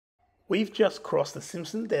We've just crossed the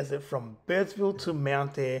Simpson Desert from Birdsville to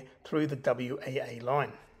Mount Eyre through the WAA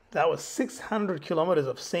line. That was 600 kilometres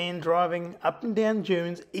of sand driving, up and down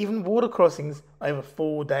dunes, even water crossings over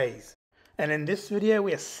 4 days. And in this video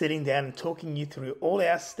we are sitting down and talking you through all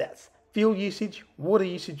our stats, fuel usage, water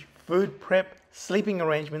usage, food prep, sleeping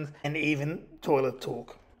arrangements, and even toilet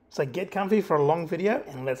talk. So get comfy for a long video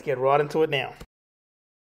and let's get right into it now.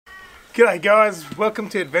 G'day guys, welcome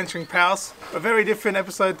to Adventuring Pals. A very different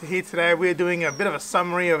episode to here today. We're doing a bit of a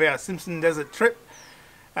summary of our Simpson Desert trip.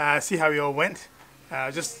 See how we all went.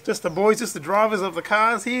 Just the boys, just the drivers of the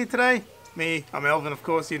cars here today. Me, I'm Elvin, of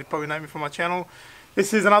course, you probably know me from my channel.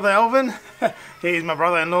 This is another Elvin. He's my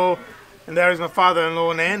brother-in-law, and there is my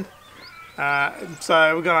father-in-law, Nan.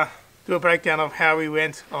 So we're gonna do a breakdown of how we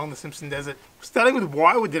went along the Simpson Desert. Starting with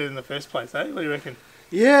why we did it in the first place, eh? What do you reckon?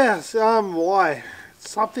 Yes, why?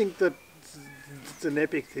 Something that it's an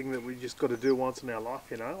epic thing that we just got to do once in our life,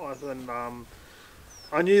 you know. And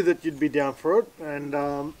I knew that you'd be down for it, and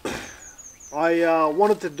I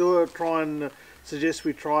wanted to do it, try and suggest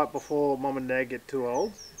we try it before Mum and Dad get too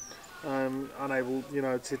old. Unable, you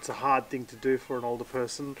know, it's a hard thing to do for an older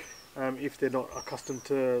person if they're not accustomed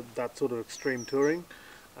to that sort of extreme touring.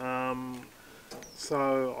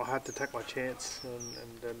 So I had to take my chance,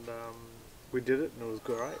 and we did it, and it was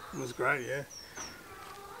great. It was great, yeah.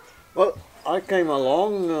 Well, I came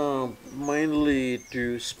along mainly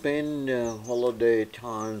to spend holiday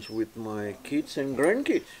times with my kids and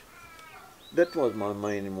grandkids. That was my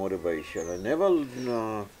main motivation. I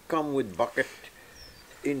never come with bucket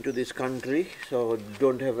into this country, so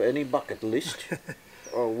don't have any bucket list.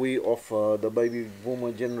 We of the baby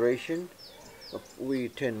boomer generation, we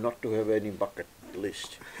tend not to have any bucket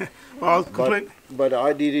list. Well, but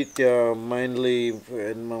I did it mainly,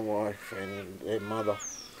 and my wife and their mother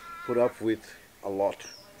put up with a lot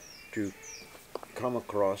to come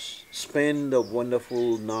across, spend the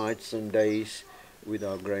wonderful nights and days with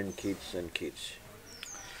our grandkids and kids.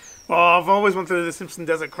 Well, I've always wanted to do the Simpson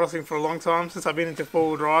Desert crossing for a long time, since I've been into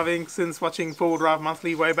four-wheel driving, since watching Four Wheel Drive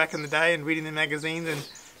Monthly way back in the day and reading the magazines and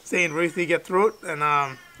seeing Ruthie get through it, and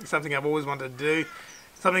it's something I've always wanted to do.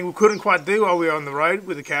 Something we couldn't quite do while we were on the road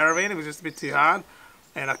with the caravan. It was just a bit too hard,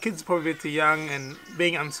 and our kids are probably a bit too young, and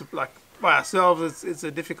being by ourselves, it's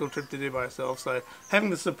a difficult trip to do by ourselves. So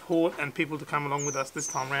having the support and people to come along with us this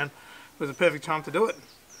time around was a perfect time to do it.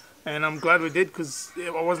 And I'm glad we did, because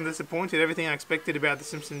I wasn't disappointed. Everything I expected about the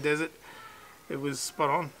Simpson Desert, it was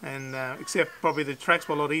spot on. And except probably the tracks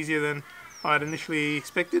were a lot easier than I had initially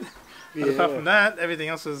expected. But apart from that, everything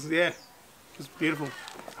else was, was beautiful.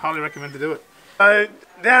 Highly recommend to do it. So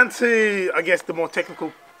down to, I guess, the more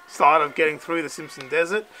technical side of getting through the Simpson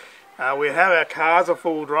Desert. We have our cars or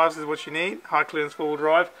four-wheel drives is what you need, high clearance four-wheel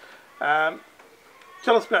drive.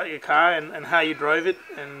 Tell us about your car and how you drove it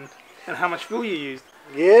and how much fuel you used.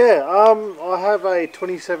 Yeah, I have a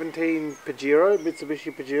 2017 Pajero,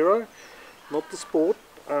 Mitsubishi Pajero, not the Sport,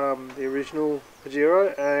 the original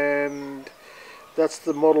Pajero, and that's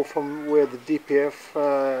the model from where the DPF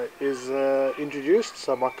is introduced.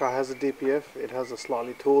 So my car has a DPF. It has a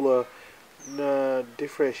slightly taller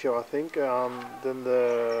diff ratio, I think, than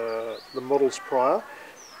the models prior.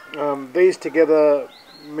 These together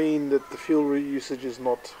mean that the fuel usage is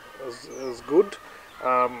not as good,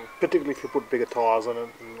 particularly if you put bigger tyres on it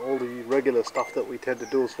and all the regular stuff that we tend to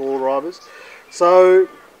do as four-wheel drivers. So,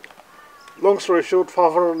 long story short,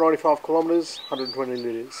 595 kilometres, 120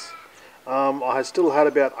 litres. I still had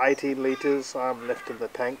about 18 litres left in the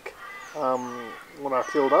tank when I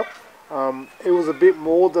filled up. It was a bit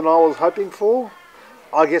more than I was hoping for.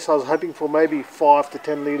 I guess I was hoping for maybe 5 to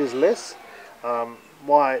 10 litres less.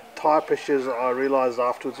 My tyre pressures, I realised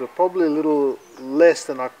afterwards, were probably a little less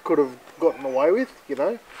than I could have gotten away with, you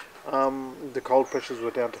know. The cold pressures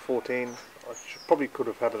were down to 14. I probably could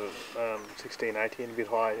have had it at 16, 18, a bit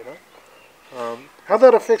higher, you know. How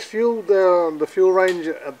that affects fuel, the fuel range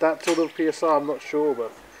at that sort of PSI, I'm not sure,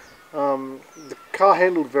 but the car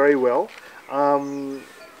handled very well. I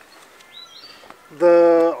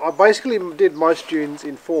basically did most dunes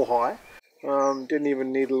in 4 high, didn't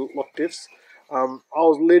even need lock diffs. I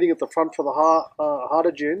was leading at the front for the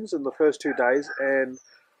harder dunes in the first 2 days, and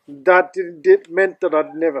that meant that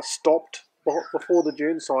I'd never stopped before the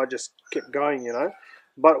dunes, so I just kept going, you know.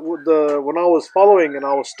 But when I was following and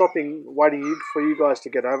I was stopping, waiting for you guys to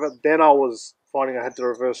get over, then I was finding I had to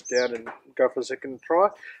reverse down and go for a second try.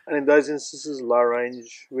 And in those instances, low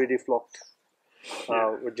range, really flopped.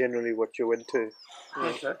 Were generally what you went to.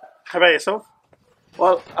 Okay. How about yourself?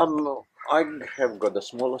 Well, I have got the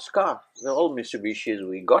smallest car. They're all Mitsubishis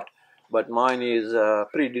we got, but mine is a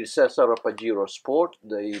predecessor of Pajero Sport,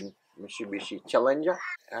 the Mitsubishi Challenger,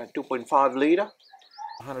 2.5 liter,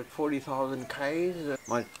 140,000 Ks.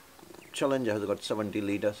 My Challenger has got 70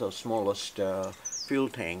 liters, so smallest fuel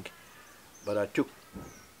tank, but I took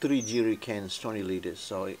 3 jerry cans, 20 liters,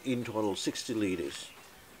 so in total 60 liters.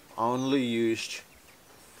 I only used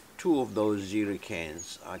 2 of those jerry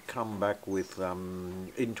cans. I come back with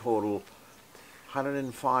in total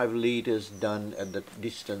 105 liters done at the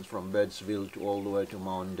distance from Birdsville to all the way to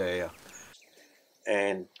Mount Daya.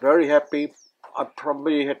 And very happy. I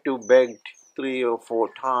probably had to beg 3 or 4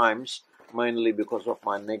 times, mainly because of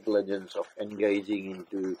my negligence of engaging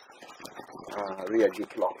into rear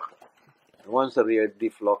diff lock. Once the rear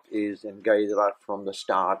diff lock is engaged right from the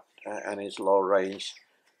start and it's low range,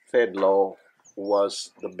 fed low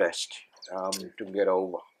was the best to get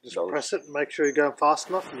over. Just press it and make sure you're going fast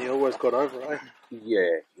enough, and you always got over, eh?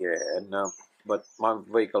 Yeah, and but my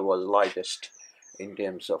vehicle was lightest in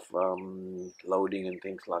terms of loading and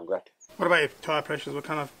things like that. What about your tyre pressures? What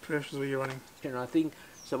kind of pressures were you running? And I think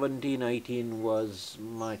 17, 18 was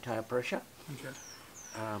my tyre pressure. Okay.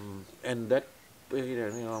 And that,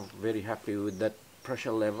 very happy with that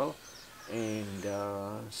pressure level and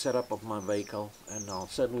setup of my vehicle, and I'll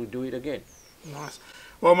certainly do it again. Nice.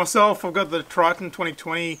 Well, myself, I've got the Triton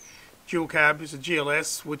 2020 dual cab. It's a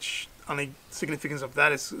GLS, which only significance of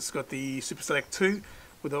that is it's got the Super Select 2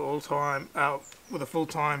 with a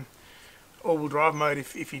full-time all-wheel drive mode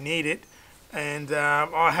if you need it. And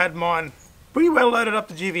I had mine pretty well loaded up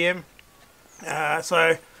to GVM.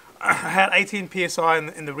 So I had 18 psi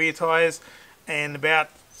in the rear tyres and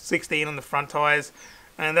about 16 on the front tyres,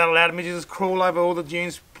 and that allowed me to just crawl over all the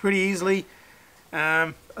dunes pretty easily.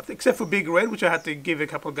 Except for Big Red, which I had to give a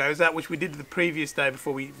couple of goes at, which we did the previous day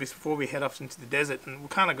before we head off into the desert, and we're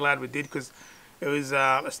kind of glad we did because it was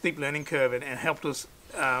a steep learning curve and helped us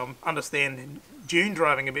understand dune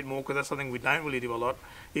driving a bit more, because that's something we don't really do a lot.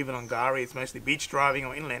 Even on Gari, it's mostly beach driving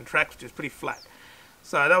or inland tracks, which is pretty flat.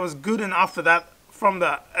 So that was good, and after that, from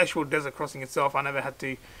the actual desert crossing itself, I never had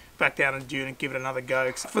to back down a dune and give it another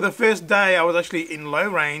go. For the first day, I was actually in low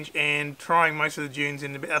range and trying most of the dunes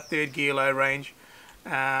in about 3rd gear low range.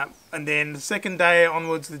 And then the second day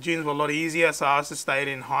onwards, the dunes were a lot easier, so I just stayed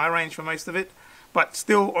in high range for most of it. But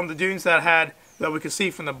still, on the dunes that we could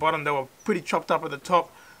see from the bottom, they were pretty chopped up at the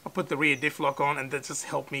top. I put the rear diff lock on, and that just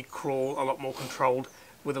helped me crawl a lot more controlled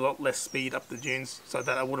with a lot less speed up the dunes, so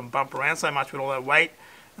that I wouldn't bump around so much with all that weight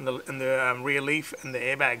and the rear leaf and the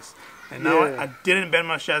airbags. And no, I didn't bend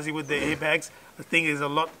my chassis with the airbags. The thing is, a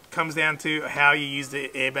lot comes down to how you use the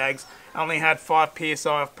airbags. I only had 5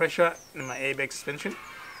 psi of pressure in my airbag suspension,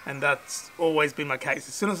 and that's always been my case.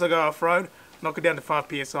 As soon as I go off-road, knock it down to 5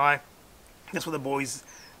 psi. That's what the boys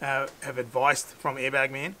have advised from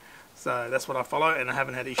Airbag Man. So that's what I follow, and I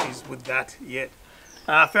haven't had issues with that yet.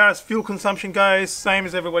 As far as fuel consumption goes, same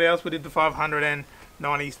as everybody else. We did the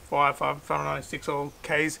 595, 596 all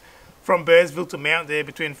Ks from Birdsville to Mount there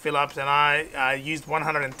between fill-ups, and I used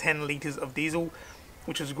 110 litres of diesel,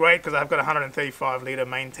 which is great because I've got a 135 litre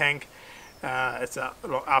main tank. It's a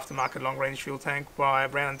aftermarket long-range fuel tank by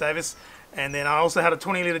Brown & Davis. And then I also had a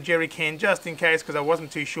 20 litre jerry can just in case, because I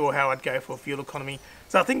wasn't too sure how I'd go for fuel economy.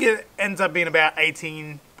 So I think it ends up being about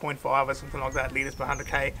 18.5 or something like that litres per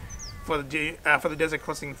 100k for the desert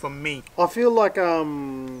crossing for me. I feel like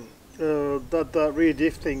that rear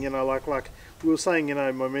diff thing, like we were saying,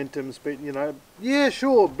 momentum, speed, yeah,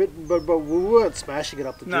 sure, but we weren't smashing it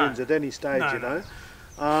up the dunes at any stage,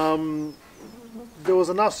 There was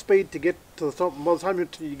enough speed to get to the top. By the time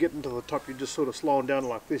you get into the top, you're just sort of slowing down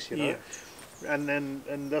like this, Yeah.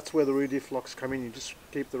 And that's where the rear diff locks come in. You just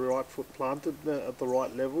keep the right foot planted at the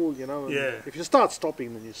right level, And if you start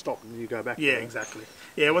stopping, then you stop and you go back. Yeah, exactly.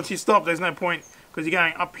 Yeah, once you stop, there's no point, because you're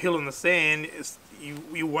going uphill in the sand.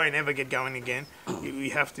 You won't ever get going again.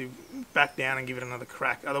 You have to back down and give it another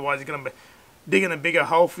crack. Otherwise, you're going to be digging a bigger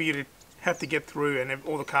hole for you to have to get through, and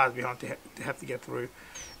all the cars behind to have to get through.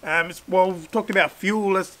 Well, we've talked about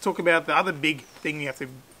fuel. Let's talk about the other big thing you have to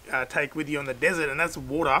take with you on the desert, and that's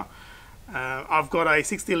water. I've got a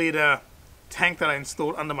 60 litre tank that I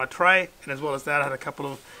installed under my tray, and as well as that, I had a couple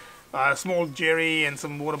of small jerry and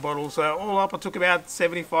some water bottles. So all up, I took about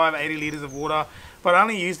 75, 80 litres of water, but I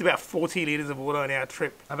only used about 40 litres of water on our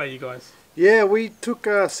trip. How about you guys? Yeah, we took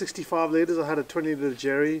 65 litres. I had a 20 litre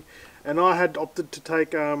jerry, and I had opted to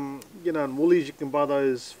take, in Woolies you can buy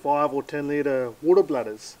those 5 or 10 litre water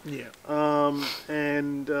bladders. Yeah. I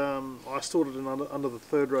stored it under the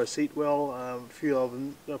 3rd row seat well, a few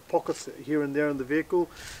other pockets here and there in the vehicle.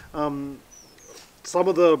 Some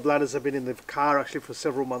of the bladders have been in the car actually for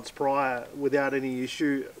several months prior without any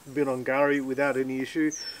issue, been on Gari without any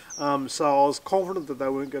issue. So I was confident that they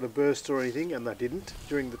weren't going to burst or anything, and they didn't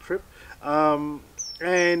during the trip.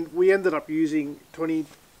 And we ended up using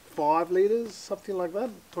 25 litres, something like that,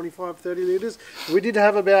 25, 30 litres. We did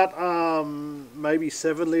have about maybe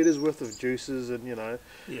 7 litres worth of juices and, you know,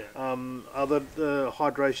 other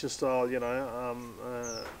hydration style, you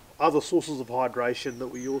know, other sources of hydration that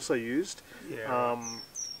we also used.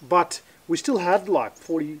 But we still had like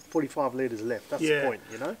 40, 45 litres left. That's the point,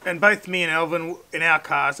 you know. And both me and Elvin, in our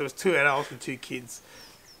cars, there was 2 adults and 2 kids.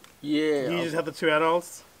 Yeah. You just have the 2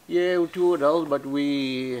 adults? Yeah, 2 adults, but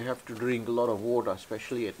we have to drink a lot of water,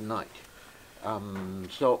 especially at night.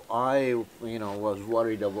 So I, you know, was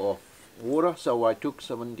worried about water, so I took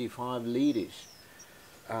 75 litres,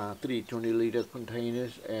 3 20-litre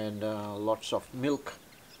containers, and lots of milk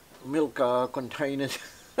containers,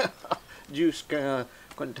 juice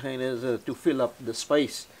containers to fill up the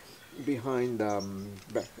space behind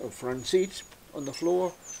the front seats on the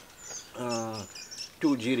floor.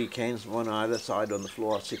 2 jerry cans, one on either side on the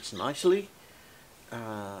floor, sits nicely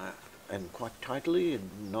and quite tightly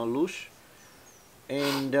and not loose.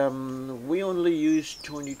 And we only used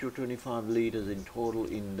 20 to 25 litres in total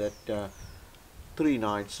in that 3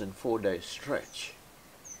 nights and 4 days stretch.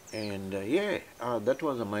 And yeah, that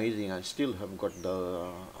was amazing. I still have got the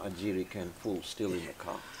jerry can full still in the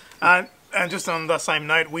car. And just on the same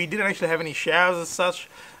note, we didn't actually have any showers as such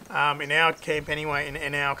in our camp anyway.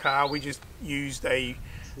 In our car, we just used a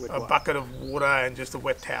bucket of water and just a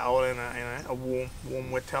wet towel and a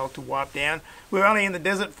warm wet towel to wipe down. We were only in the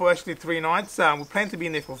desert for actually 3 nights. We planned to be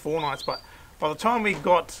in there for 4 nights, but by the time we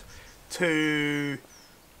got to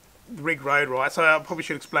the Rig Road, right, so I probably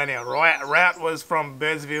should explain our route was from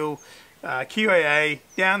Birdsville, QAA,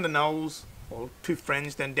 down the Knolls, or to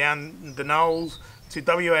Fringe, then down the Knolls, to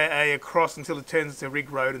WAA across until it turns to Rig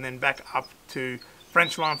Road and then back up to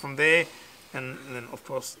French Line from there, and then of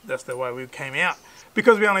course that's the way we came out.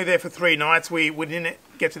 Because we were only there for 3 nights, we didn't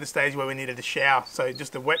get to the stage where we needed a shower, so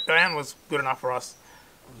just the wet down was good enough for us.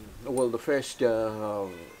 Well, the first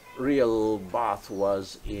real bath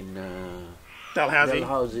was in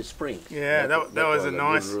Dalhousie Springs. Yeah, that was a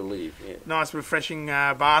nice relief. Yeah. Nice refreshing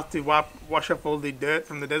bath to wash off all the dirt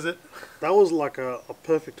from the desert. That was like a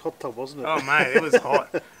perfect hot tub, wasn't it? Oh mate, it was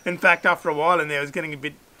hot. In fact, after a while in there, it was getting a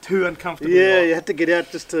bit too uncomfortable. Yeah, hot. you had to get out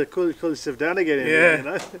just to cool yourself down again. There, you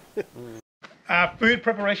know? Food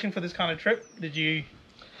preparation for this kind of trip, did you...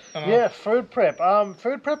 Yeah, food prep.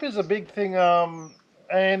 Food prep is a big thing,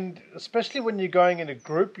 and especially when you're going in a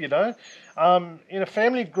group, you know. In a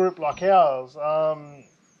family group like ours,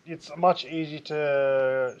 it's much easier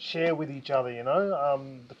to share with each other, you know.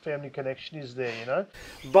 The family connection is there, you know.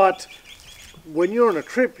 But when you're on a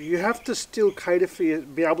trip, you have to still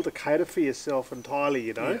be able to cater for yourself entirely,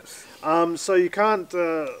 you know. Yes. So you can't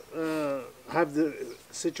have the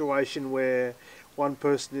situation where one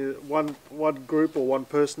group or one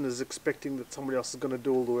person is expecting that somebody else is going to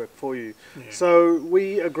do all the work for you. Yeah. So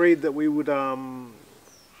we agreed that we would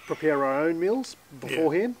prepare our own meals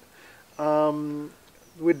beforehand. Yeah.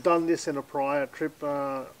 We'd done this in a prior trip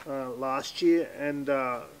last year and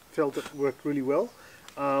felt it worked really well.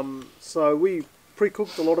 So we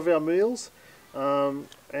pre-cooked a lot of our meals,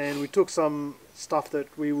 and we took some stuff that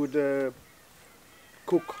we would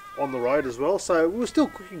cook on the road as well. So we were still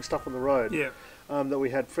cooking stuff on the road. Yeah. That we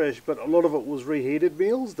had fresh, but a lot of it was reheated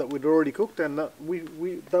meals that we'd already cooked, and that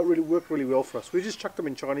really worked really well for us. We just chucked them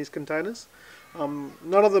in Chinese containers. None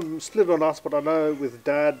of them split on us, but I know with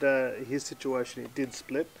Dad, his situation, it did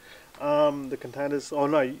split. The containers. Oh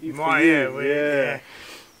no, yeah.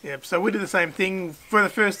 So we did the same thing for the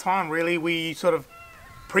first time. Really, we sort of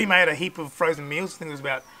pre-made a heap of frozen meals. I think it was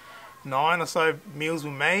about 9 or so meals we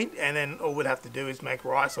made, and then all we'd have to do is make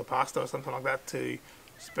rice or pasta or something like that to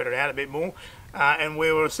spread it out a bit more. And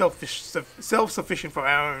we were self-sufficient for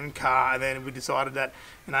our own car, and then we decided that,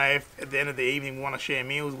 you know, if at the end of the evening we want to share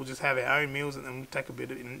meals, we'll just have our own meals and then we'll take a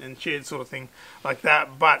bit of and share sort of thing like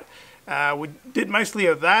that. But we did mostly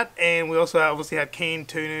of that, and we also obviously had canned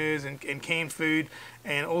tunas and canned food,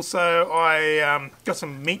 and also I got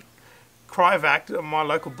some meat cryovac. My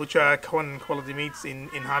local butcher, Cohen Quality Meats in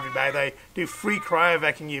Harvey Bay, they do free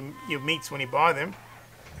cryovacing your meats when you buy them.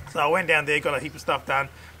 So I went down there, got a heap of stuff done,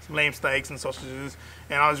 some lamb steaks and sausages,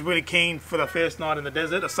 and I was really keen for the first night in the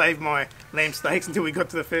desert. I saved my lamb steaks until we got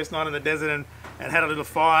to the first night in the desert and had a little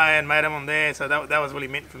fire and made them on there, so that was really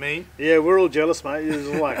meant for me. Yeah, we're all jealous, mate. It was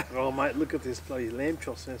like, oh mate, look at this bloody lamb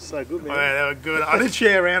chops, they're so good, man. Oh, yeah, they were good. I did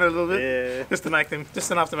share around a little bit, just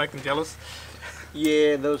enough to make them jealous.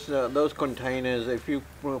 Yeah, those containers, if you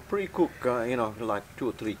pre-cook, you know, like 2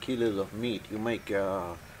 or 3 kilos of meat, you make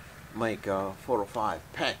 4 or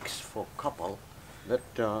 5 packs for a couple. That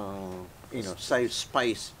you know, saves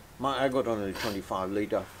space. I got only a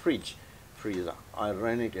 25-litre fridge, freezer. I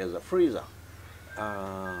ran it as a freezer.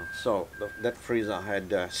 So that freezer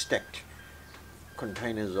had stacked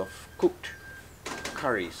containers of cooked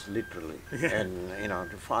curries, literally,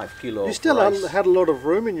 and 5 kilo. You still rice. had a lot of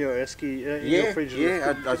room in your esky, in your fridge.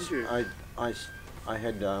 Yeah. didn't you? I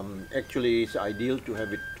had actually, it's ideal to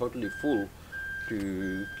have it totally full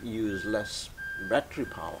to use less battery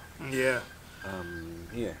power. Yeah.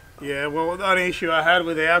 Yeah. Yeah, well, the only issue I had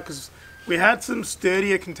with ours, because we had some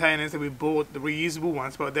sturdier containers that we bought, the reusable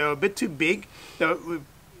ones, but they were a bit too big. They were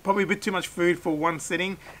probably a bit too much food for one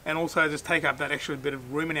sitting, and also just take up that extra bit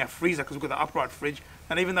of room in our freezer, because we've got the upright fridge.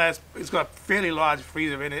 And even though it's got a fairly large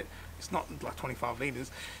freezer in it, it's not like 25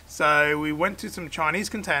 litres. So we went to some Chinese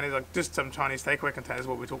containers, like just some Chinese takeaway containers,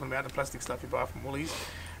 what we're talking about, the plastic stuff you buy from Woolies.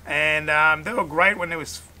 And they were great when there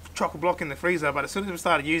was chock-a-block in the freezer, but as soon as we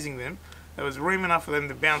started using them, there was room enough for them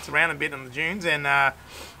to bounce around a bit on the dunes, and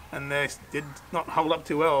they did not hold up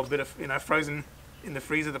too well. A bit of frozen in the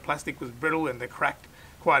freezer, the plastic was brittle and they cracked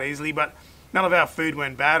quite easily. But none of our food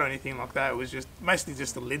went bad or anything like that. It was just mostly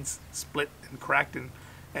just the lids split and cracked,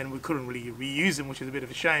 and we couldn't really reuse them, which is a bit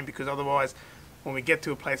of a shame, because otherwise, when we get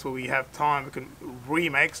to a place where we have time, we can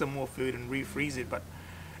remake some more food and refreeze it. But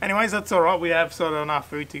anyways, that's all right. We have sort of enough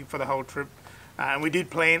food for the whole trip, and we did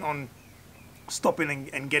plan on stopping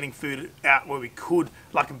and getting food out where we could,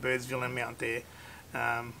 like in Birdsville and Mount Dare.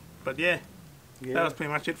 But yeah, that was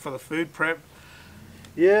pretty much it for the food prep.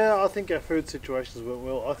 Yeah, I think our food situations went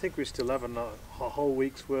well. I think we still have a whole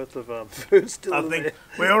week's worth of food still I in think there.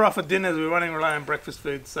 we're all right for dinners. We're running rely on breakfast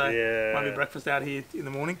food, so Yeah. might be breakfast out here in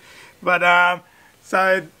the morning. But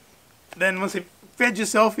so then once you fed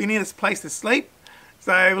yourself, you need a place to sleep.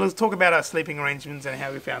 So let's talk about our sleeping arrangements and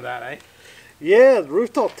how we found that, eh? Yeah, the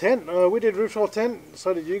rooftop tent. We did rooftop tent.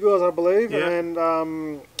 So did you guys, I believe. Yeah.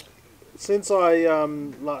 And since our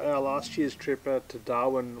last year's trip to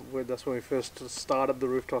Darwin, that's when we first started the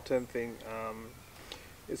rooftop tent thing.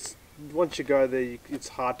 It's once you go there, it's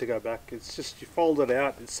hard to go back. It's just you fold it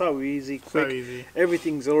out. It's so easy, quick. So easy.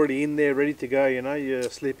 Everything's already in there, ready to go. Your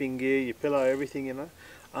sleeping gear, your pillow, everything.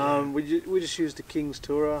 We just used the King's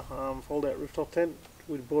Tourer fold-out rooftop tent.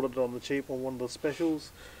 We bought it on the cheap on one of the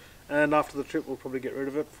specials. And after the trip, we'll probably get rid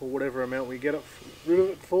of it for whatever amount we get rid of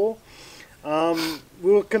it for.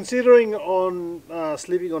 We were considering on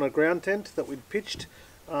sleeping on a ground tent that we'd pitched,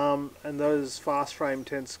 and those fast frame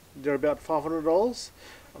tents, they're about $500.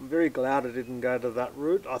 I'm very glad I didn't go to that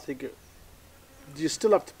route. I think you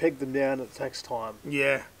still have to peg them down. It takes time.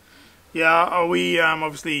 Yeah. We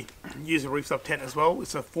obviously use a rooftop tent as well.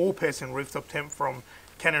 It's a 4-person rooftop tent from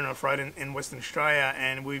Cannon Off-Road in Western Australia,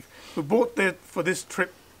 and we bought that for this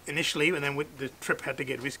trip initially, and then the trip had to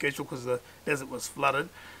get rescheduled because the desert was flooded.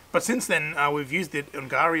 But since then, we've used it on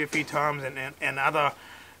Gari a few times and other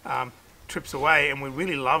trips away, and we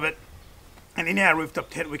really love it. And in our rooftop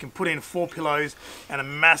tent, we can put in 4 pillows and a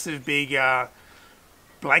massive big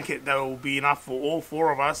blanket that will be enough for all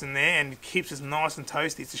 4 of us in there, and it keeps us nice and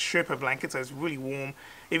toasty. It's a Sherpa blanket, so it's really warm.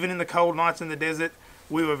 Even in the cold nights in the desert,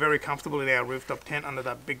 we were very comfortable in our rooftop tent under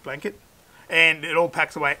that big blanket. And it all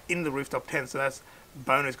packs away in the rooftop tent, so that's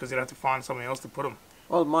bonus because you don't have to find somewhere else to put them.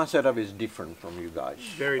 Well, my setup is different from you guys.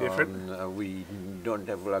 Very different. We don't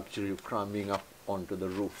have luxury of climbing up onto the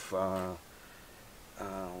roof.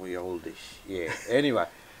 We oldish, yeah. Anyway,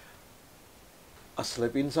 I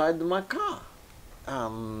sleep inside my car,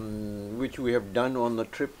 which we have done on the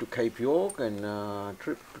trip to Cape York and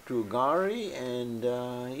trip to Gari, and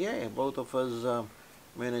yeah, both of us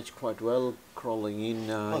managed quite well crawling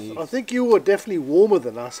in. I think you were definitely warmer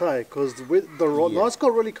than us, eh? Because the nights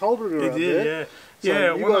got really cold around there. It did, So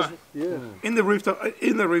yeah. you Well, guys, yeah. in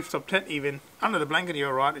the rooftop tent, even under the blanket,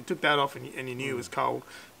 you're right. It took that off, and you knew it was cold.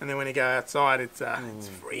 And then when you go outside, it's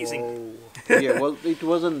freezing. Whoa. Yeah, well, it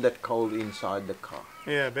wasn't that cold inside the car.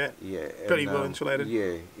 Yeah, I bet. Yeah, Pretty well insulated.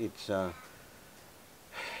 Yeah, it's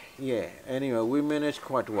yeah. Anyway, we managed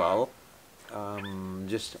quite well. I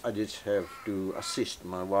just have to assist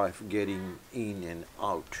my wife getting in and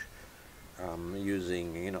out,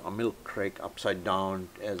 using a milk crate upside down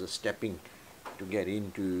as a stepping to get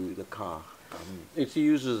into the car. It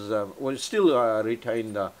uses well, still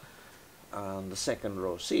retain the second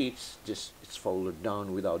row seats. Just it's folded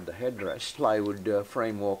down without the headrest. Plywood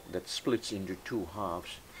framework that splits into 2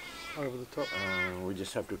 halves. Over the top. We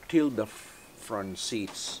just have to tilt the front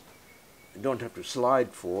seats. You don't have to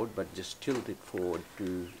slide forward, but just tilt it forward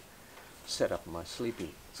to set up my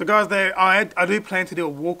sleeping. So guys, I do plan to do a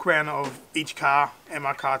walk around of each car and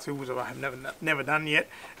my car too, which I have never done yet,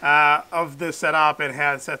 of the setup and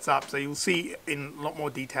how it sets up. So you'll see in a lot more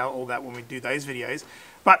detail all that when we do those videos.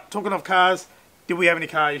 But talking of cars, did we have any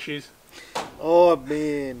car issues? Oh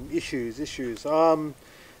man, issues.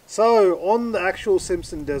 So on the actual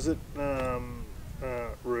Simpson Desert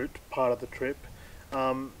route, part of the trip,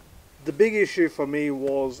 the big issue for me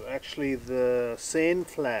was actually the sand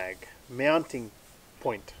flag mounting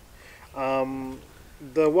point.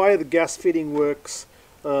 The way the gas fitting works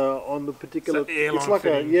on the particular, It's like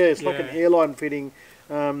fitting. it's like an airline fitting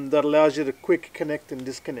that allows you to quick connect and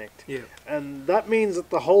disconnect. Yeah. And that means that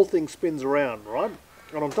the whole thing spins around, right?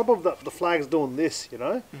 And on top of that, the flag's doing this, you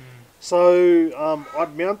know. So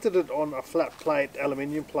I'd mounted it on a flat plate,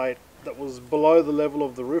 aluminium plate that was below the level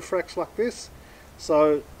of the roof racks like this.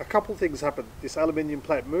 So a couple of things happened. This aluminium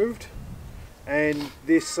plate moved, and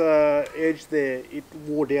this edge there, it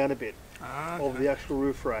wore down a bit of the actual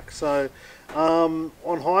roof rack. So on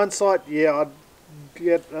hindsight, yeah,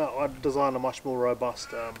 I'd design a much more robust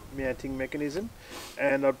mounting mechanism,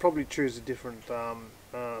 and I'd probably choose a different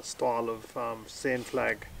style of sand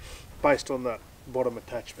flag based on that bottom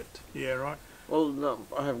attachment. Yeah, right. Well, no,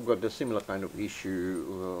 I have got a similar kind of issue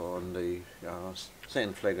on the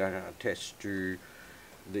sand flag attached to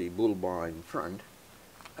the bull bar in front.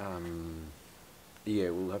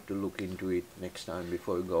 Yeah, we'll have to look into it next time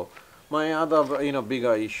before we go. My other,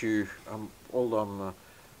 bigger issue, although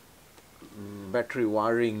battery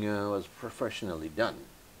wiring was professionally done,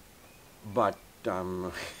 but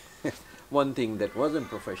one thing that wasn't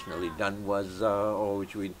professionally done was,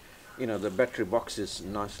 the battery box is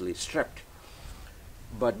nicely strapped,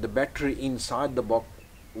 but the battery inside the box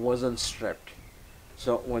wasn't strapped.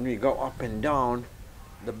 So when we go up and down,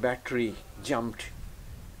 the battery jumped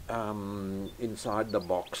inside the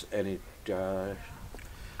box, and it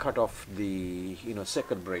cut off the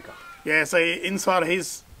circuit breaker. Yeah, so inside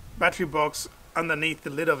his battery box, underneath the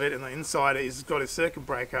lid of it, and the inside is got a circuit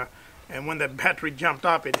breaker. And when the battery jumped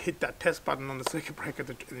up, it hit that test button on the circuit breaker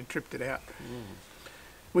and it tripped it out.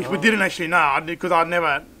 Which we didn't actually know, because I'd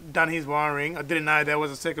never done his wiring. I didn't know there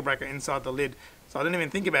was a circuit breaker inside the lid, so I didn't even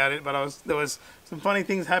think about it. But there was some funny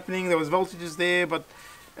things happening. There was voltages there,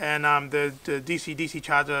 and the DC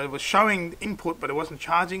charger was showing input, but it wasn't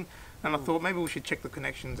charging. And I thought maybe we should check the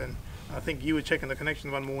connections. And I think you were checking the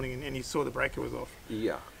connections one morning, and you saw the breaker was off.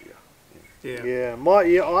 Yeah.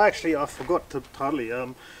 I forgot to totally.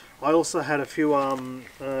 I also had a few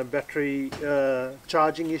battery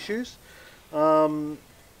charging issues.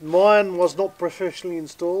 Mine was not professionally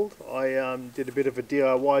installed. I did a bit of a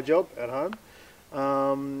DIY job at home.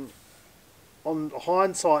 On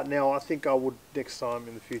hindsight now, I think I would next time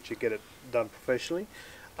in the future get it done professionally.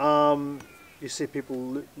 You see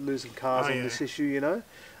people losing cars on this issue,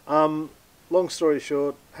 Long story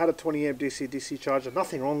short, had a 20 amp DC charger,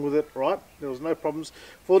 nothing wrong with it, right? There was no problems.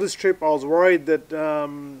 For this trip, I was worried that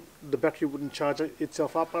the battery wouldn't charge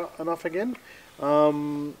itself up enough again.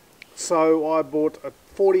 So I bought a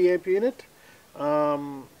 40 amp unit,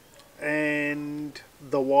 and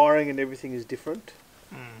the wiring and everything is different.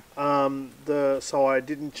 So I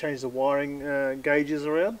didn't change the wiring gauges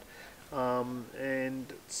around, and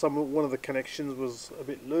one of the connections was a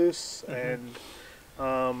bit loose, and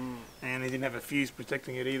he didn't have a fuse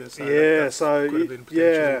protecting it either. So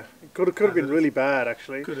it could have been really bad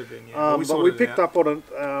actually. Could have been, yeah. But we picked up on it,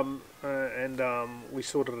 and we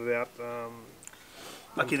sorted it out.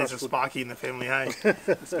 Lucky there's a Sparky in the family, hey?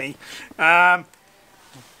 That's me.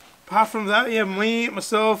 Apart from that,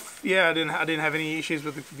 myself, I didn't have any issues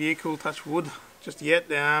with the vehicle, touch wood, just yet.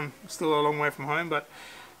 Still a long way from home, but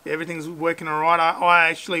everything's working alright. I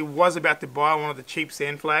actually was about to buy one of the cheap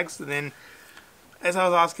sand flags, and then as I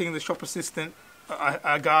was asking the shop assistant,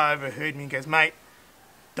 a guy overheard me and goes, "Mate,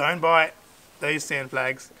 don't buy those sand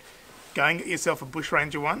flags. Go and get yourself a Bush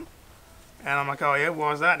Ranger one." And I'm like, "Oh yeah,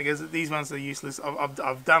 why is that?" And he goes, "These ones are useless.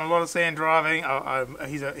 I've done a lot of sand driving.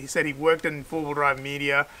 He said he worked in four-wheel drive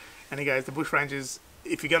media, and he goes, the Bush Rangers,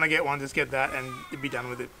 if you're gonna get one, just get that and be done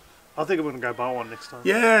with it." I think I'm gonna go buy one next time.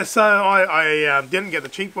 Yeah, so I didn't get the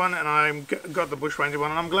cheap one, and I got the Bush Ranger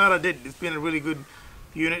one, and I'm glad I did. It's been a really good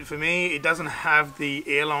unit for me. It doesn't have the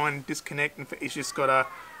airline disconnect, and it's just got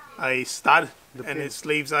a stud and it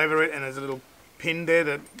sleeves over it, and there's a little pin there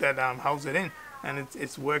that holds it in, and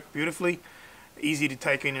it's worked beautifully, easy to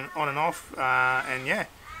take in and on and off, and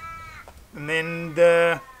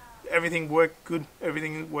then everything worked good.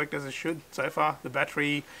 Everything worked as it should so far. The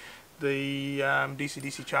battery, the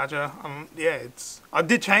DC charger, I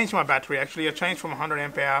did change my battery actually. I changed from 100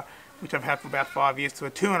 amp hour, which I've had for about 5 years, to a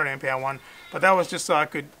 200 amp hour one, but that was just so I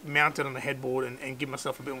could mount it on the headboard and give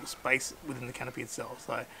myself a bit more space within the canopy itself.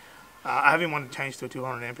 So I haven't wanted to change to a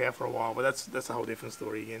 200 amp hour for a while, but that's a whole different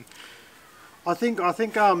story again. I think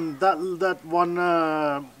that one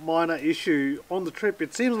minor issue on the trip.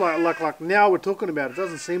 It seems like now we're talking about it. It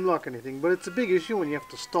doesn't seem like anything, but it's a big issue when you have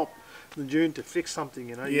to stop the dune to fix something.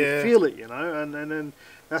 You know, Yeah. you feel it. You know, and then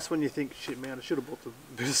that's when you think, shit, man, I should have bought the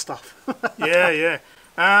bit of stuff. Yeah.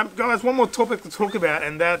 Guys, one more topic to talk about,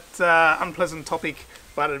 and that unpleasant topic,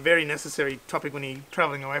 but a very necessary topic when you're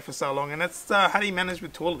travelling away for so long, and that's how do you manage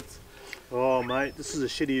with toilets? Oh, mate, this is a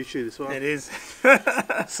shitty issue. This one. It is.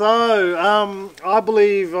 So, I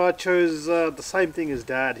believe I chose the same thing as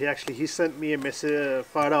Dad. He sent me a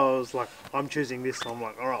photo. I was like, I'm choosing this. I'm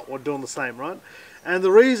like, all right, we're doing the same, right? And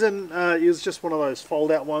the reason is just one of those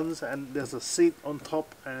fold-out ones, and there's a seat on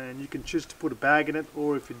top, and you can choose to put a bag in it,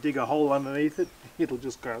 or if you dig a hole underneath it, it'll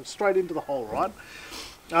just go straight into the hole, right?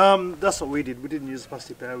 That's what we did. We didn't use the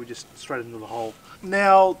plastic bag. We just straight into the hole.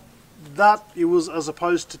 Now, that it was as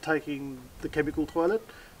opposed to taking the chemical toilet,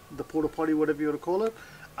 the porta potty, whatever you want to call it.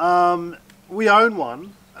 We own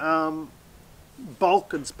one.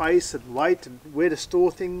 Bulk and space and weight and where to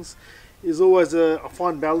store things is always a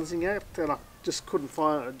fine balancing act, and I just couldn't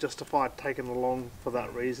justify taking it along for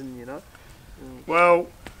that reason, you know. Well,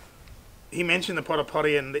 he mentioned the porta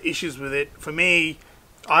potty and the issues with it. For me,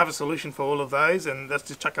 I have a solution for all of those, and that's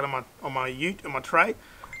just chuck it on my ute, on my tray.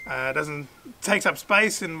 It doesn't takes up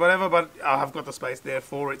space and whatever, but I've got the space there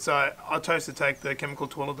for it. So I chose to take the chemical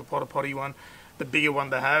toilet, the porta potty one, the bigger one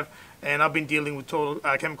they have. And I've been dealing with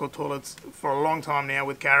chemical toilets for a long time now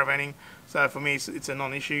with caravanning. So for me, it's a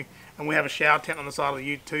non-issue. And we have a shower tent on the side of the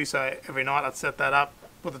ute too. So every night I'd set that up,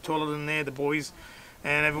 put the toilet in there, the boys,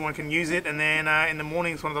 and everyone can use it. And then in the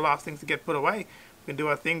morning, it's one of the last things to get put away. We can do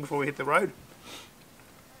our thing before we hit the road.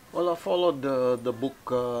 Well, I followed the book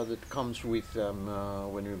that comes with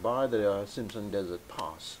when we buy the Simpson Desert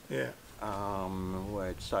Pass. Yeah. Where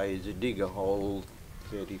it says you dig a hole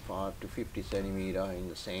 35 to 50 centimeter in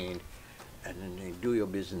the sand, and then you do your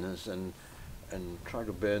business and try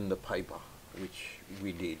to burn the paper, which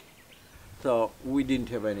we did. So we didn't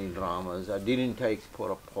have any dramas. I didn't take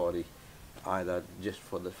porta potty either, just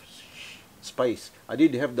for the space. I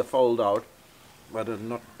did have the fold out, but I'm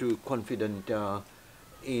not too confident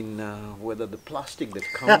in whether the plastic that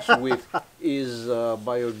comes with is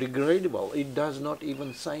biodegradable. It does not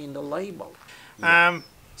even say in the label.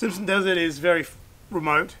 Simpson Desert is very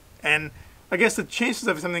remote, and I guess the chances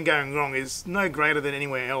of something going wrong is no greater than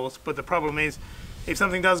anywhere else, but the problem is if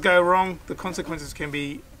something does go wrong, the consequences can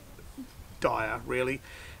be dire, really.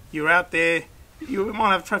 You're out there, you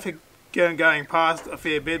might have traffic going past a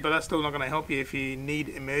fair bit, but that's still not going to help you if you need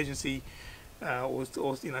emergency or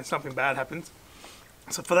you know, something bad happens.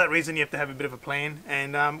 So for that reason, you have to have a bit of a plan.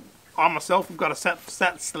 And I myself have got a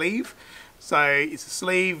sat sleeve. So it's a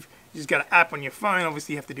sleeve. You just got an app on your phone.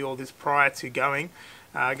 Obviously, you have to do all this prior to going.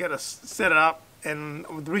 Set it up. And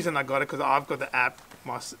the reason I got it because I've got the app.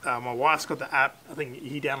 My wife's got the app. I think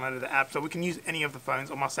he downloaded the app, so we can use any of the phones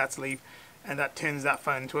on my sat sleeve, and that turns that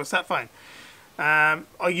phone into a sat phone.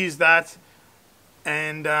 I used that,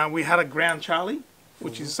 and we had a ground Charlie,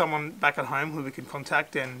 which is someone back at home who we could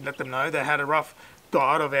contact and let them know. They had a rough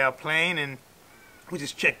guide of our plan, and we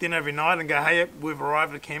just checked in every night and go, hey, we've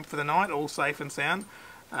arrived at camp for the night, all safe and sound.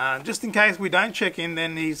 Just in case we don't check in,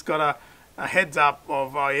 then he's got a heads up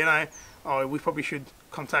of, we probably should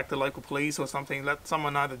contact the local police or something, let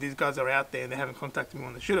someone know that these guys are out there and they haven't contacted me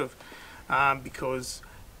when they should have. Because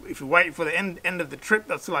if you wait for the end of the trip,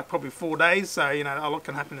 that's like probably 4 days, so a lot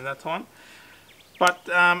can happen in that time. But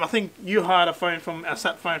I think you hired a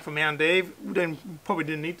sat phone from Mount Eve. We probably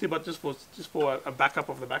didn't need to, but just for a backup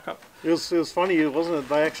of the backup. It was funny, wasn't it?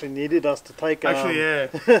 They actually needed us to take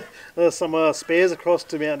some spares across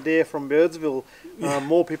to Mount Dare from Birdsville.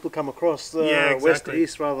 More people come across exactly. West to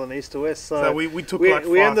east rather than east to west. So we took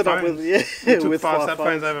we ended phones. up with we took with five sat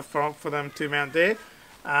phones over for them to Mount Dare,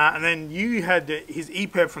 and then you had his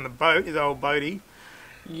EPIRB from the boat, his old boatie.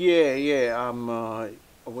 Yeah.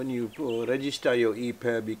 When you register your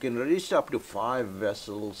EPIRB, you can register up to 5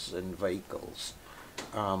 vessels and vehicles,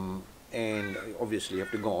 and obviously you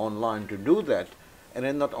have to go online to do that. And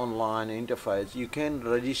then not online interface, you can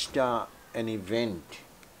register an event,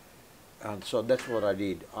 and so that's what I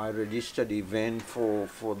did. I registered the event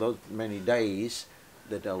for those many days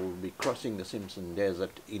that I will be crossing the Simpson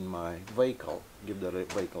Desert in my vehicle, give the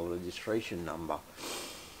vehicle registration number.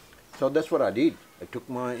 So that's what I did. I took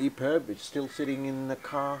my EPIRB, it's still sitting in the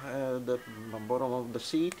car, the bottom of the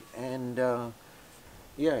seat, and the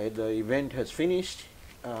event has finished.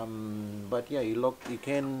 But yeah, you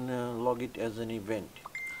can log it as an event,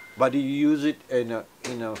 but you use it in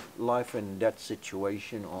a life and death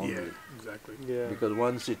situation only. Yeah, exactly. Yeah. Because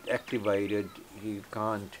once it's activated, you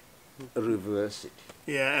can't reverse it.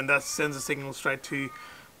 Yeah, and that sends a signal straight to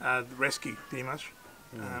the rescue, pretty much.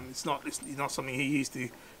 It's not something he used to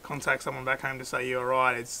contact someone back home to say you're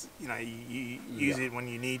alright. It's, you know, you use it when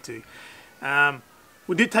you need to.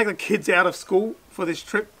 We did take the kids out of school for this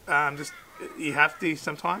trip. Just you have to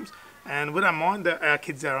sometimes, and we don't mind that our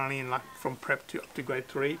kids are only in like from prep to up to grade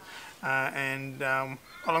 3.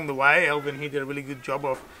 Along the way, Elvin, he did a really good job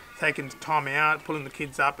of taking time out, pulling the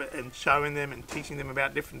kids up and showing them and teaching them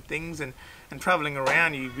about different things, and travelling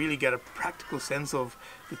around you really get a practical sense of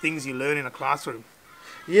the things you learn in a classroom.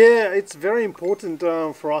 Yeah, it's very important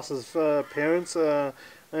for us as parents,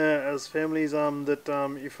 as families,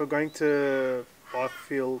 that if we're going to, I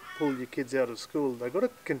feel, pull your kids out of school, they've got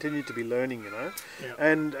to continue to be learning, you know. Yeah.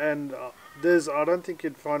 And I don't think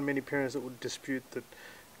you'd find many parents that would dispute that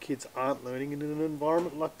kids aren't learning in an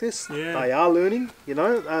environment like this. Yeah. They are learning, you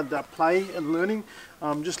know, they're play and learning.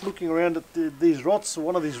 Just looking around at these rocks,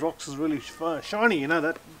 one of these rocks is really shiny, you know,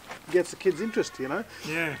 that gets the kids' interest, you know.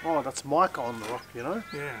 Yeah. Oh, that's mica on the rock, you know.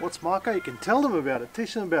 Yeah. What's mica? You can tell them about it,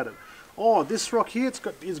 teach them about it. Oh, this rock here,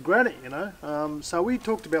 it's granite, you know. So we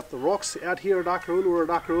talked about the rocks out here at Akarula. We're at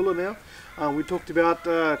Akarula now. We talked about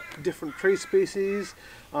different tree species.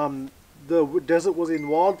 The desert was in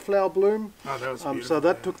wildflower bloom. Oh, that was beautiful. So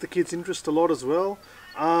that took the kids' interest a lot as well.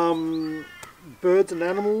 Birds and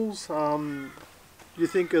animals. You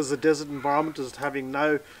think as a desert environment as having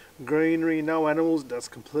no greenery, no animals, that's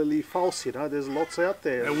completely false, you know. There's lots out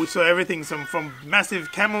there. We saw everything from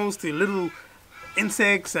massive camels to little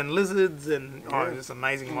insects and lizards, and it's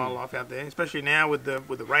amazing wildlife out there, especially now with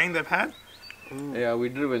the rain they've had. Yeah, we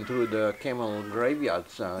driven through the camel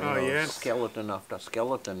graveyards. Yes. Skeleton after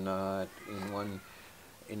skeleton in one.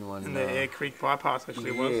 In the Air Creek bypass,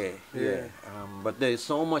 actually, was. Yeah. But there's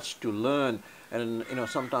so much to learn, and you know,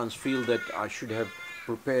 sometimes feel that I should have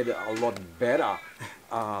prepared a lot better.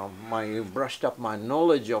 Brushed up my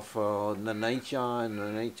knowledge of the nature and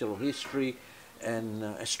the natural history and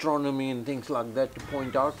astronomy and things like that to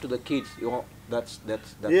point out to the kids. You know, that's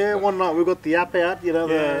yeah, one night we got the app out, you know,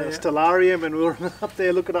 the stellarium, and we were up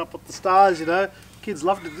there looking up at the stars, you know. Kids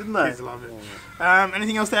loved it, didn't they? Kids loved it.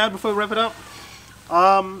 Anything else to add before we wrap it up?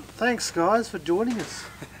 Thanks guys for joining us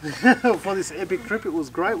for this epic trip. It was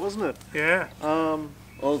great, wasn't it? Yeah.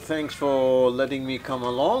 Well, thanks for letting me come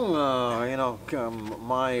along.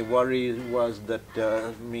 My worry was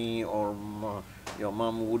that me or your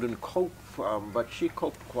mum wouldn't cope, but she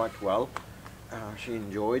coped quite well.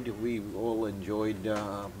 We all enjoyed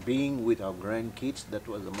being with our grandkids. That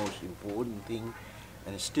was the most important thing,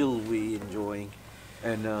 and still we enjoying.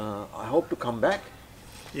 And I hope to come back.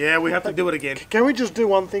 Yeah, we have to do it again. Can we just do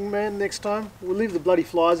one thing, man, next time? We'll leave the bloody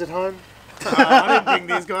flies at home. I didn't bring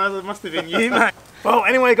these guys, it must have been you, mate. Well,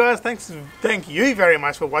 anyway, guys, thank you very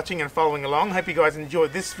much for watching and following along. Hope you guys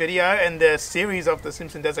enjoyed this video and the series of the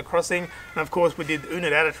Simpson Desert Crossing. And of course, we did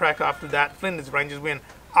Unadata track after that, Flinders Ranges. We're in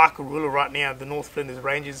Akarula right now, the North Flinders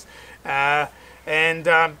Ranges.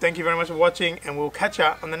 Thank you very much for watching, and we'll catch you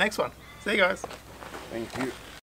on the next one. See you guys. Thank you.